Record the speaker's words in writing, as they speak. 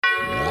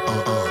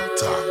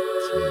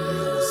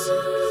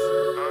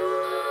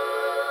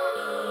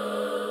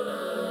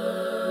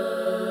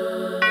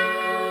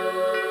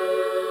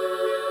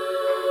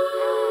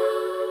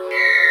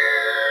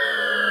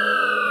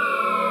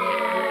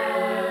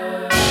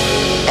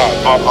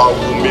Avant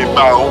Goume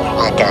Bay,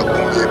 en cas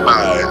Goume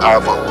Bay,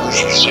 avant vous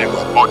juger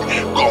mon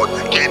body, God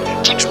can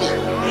judge me.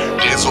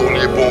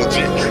 Désolé bon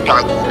Dieu,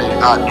 car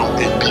Goume a donc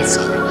épice.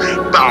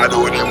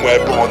 Pardonnez-moi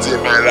bon Dieu,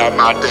 mais la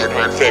matin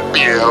me fait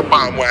pire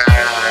par moi.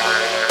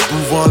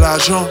 Souvent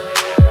l'argent,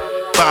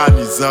 pas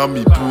mes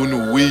amis pour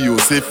nous, oui, yo,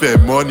 c'est fait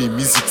money,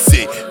 musique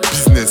c'est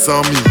business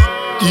en mi.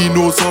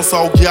 Innocence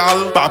au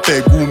gal, pas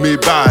fait Goume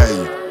Bay.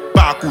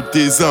 Pas coûte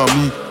tes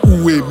amis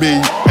ou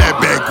aimer, eh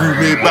ben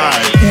Goume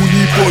Bay. Ou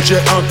ni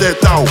projet en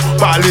tête,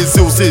 pas laisser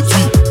au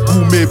séduit.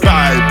 Goume Bay,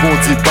 bon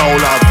Dieu, pas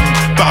la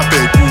vie, pas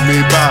fait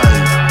Goume Bay.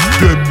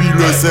 Depuis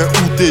le 5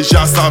 août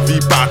déjà sa vie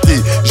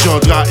pâté,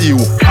 Jandra et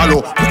où.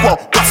 Alors pourquoi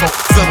passons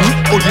amis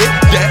au lieu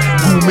de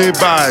Goume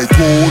Bay.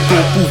 Trop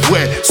tôt pour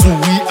vrai,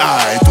 souris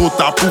aïe. Trop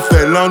tard pour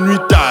faire l'ennui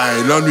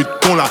taille. L'ennui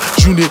qu'on la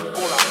journée.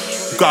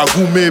 Car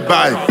Goume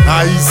Bay,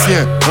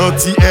 haïtien,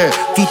 anti-air,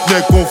 tout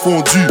n'est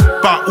confondu.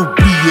 Pas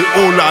oublier,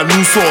 oh là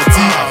nous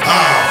sorti.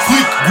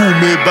 Afrique,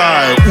 Goume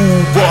Bay,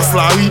 ou boss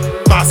la rue,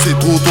 passer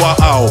trottoir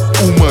à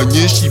ou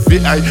manier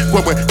chiffé aïe.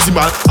 Quoi, si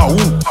mal à ou.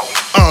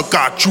 En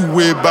cas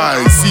choué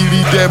Bay, si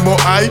l'idée mon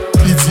aïe,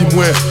 il dit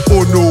moi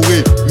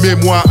honoré, mais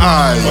moi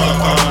aïe.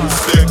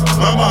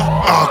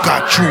 En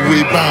cas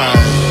choué Bay.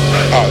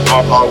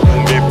 Avant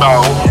Goume Bay,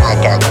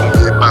 en cas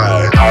Goume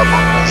Bay,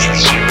 avant vous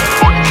juger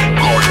mon body,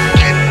 God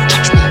can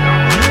judge me.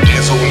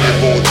 Désolé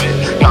bon Dieu,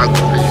 car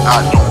Goume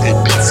a donc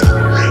épice.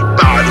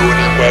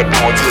 Pardonnez-moi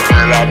bon Dieu,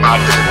 mais la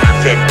matin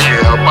me fait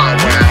pire par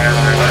moi.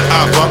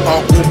 Avant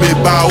en Goume Bay,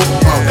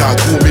 en cas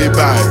Goume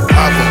Bay,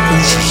 avant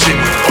vous juger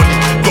mon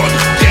body, God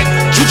can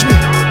judge me.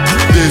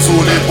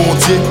 Désolé bon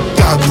Dieu,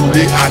 car Goume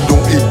a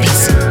donc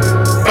épice.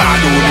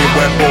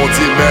 Pardonnez-moi bon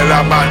Dieu, mais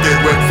la matin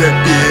me fait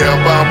pire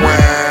par moi.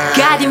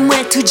 Gardez-moi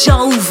tout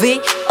genre ouvert,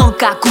 en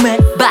cas Goume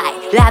Bay.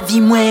 La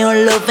vie moi en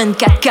love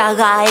 24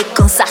 carats et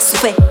quand ça se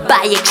fait,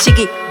 bye et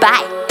chiggy,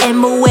 bye.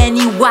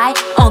 M-O-N-E-Y,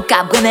 en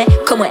cas bonnet,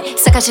 comme moi,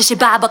 ça cache chez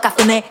Baba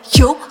Café.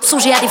 Yo,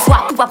 songez à des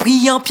fois pour pas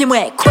prier en pied, moi,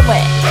 comme moi.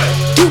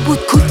 Tout bout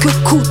de coûte que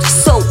coûte,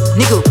 so,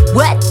 nigga,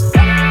 what?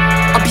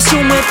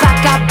 Ambition, moi,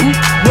 pas qu'à bout,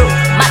 no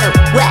matter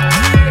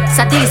what.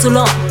 Ça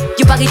désolant,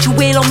 yo pas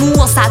rejouer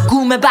l'amour, ça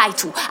Goume Bay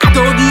tout.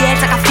 Adore elle,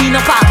 ça qu'a fini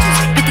en partout.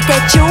 Petit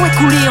tête, yo, et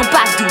coulé en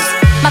page 12.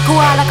 Ma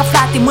koala qu'a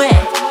flatté, moi,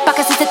 pas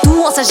qu'à c'était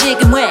tout, on s'agit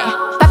que moi.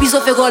 Pas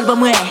besoin de faire rôle, bah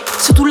moi.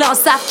 Surtout là, on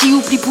savent qui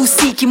oublie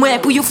poussi, qui moi.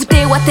 Pour yo foutre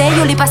ou à terre,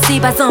 yo les passer,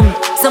 bas zam.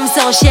 Ça me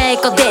sert un chien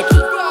quand d'être.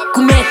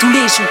 Goume tous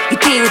les jours, et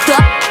t'es au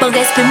top. Bon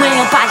respect, moi,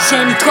 on pas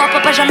gêne, ni trop,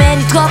 pas jamais,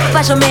 ni trop,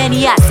 pas jamais,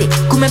 ni assez.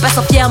 Goume pas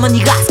sans fier, ni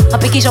grâce. En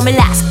péché, j'en me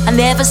lasse. I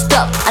never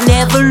stop, I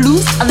never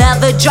lose, I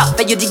never drop.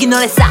 Fait yo digging dans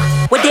les sacs.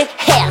 What the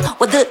hell,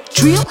 what the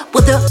drill,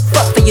 what the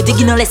fuck. Fait yo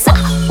digging dans les sacs.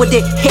 What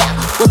the hell,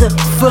 what the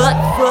fuck.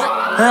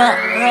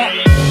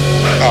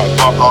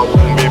 Avant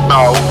Goume Bay,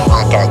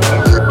 en cas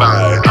Goume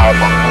Bay,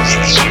 avant vous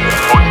juger mon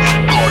body,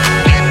 God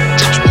can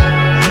judge me.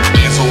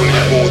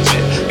 Désolé bon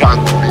Dieu, car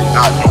Goume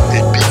a donc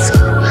épice.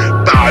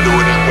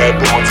 Pardonnez-moi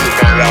bon Dieu,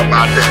 mais la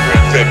matin me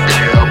fait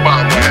pire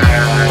par moi.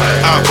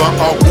 Avant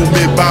en Goume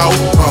Bay,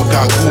 en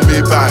cas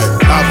Goume Bay,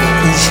 avant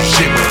vous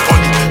juger mon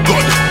body,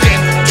 God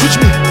can judge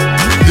me.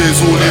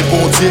 Désolé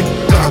bon Dieu,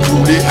 car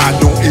Goume a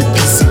donc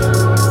épice.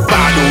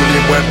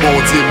 Pardonnez-moi bon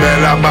Dieu, mais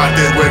la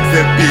matin me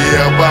fait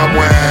pire par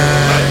moi.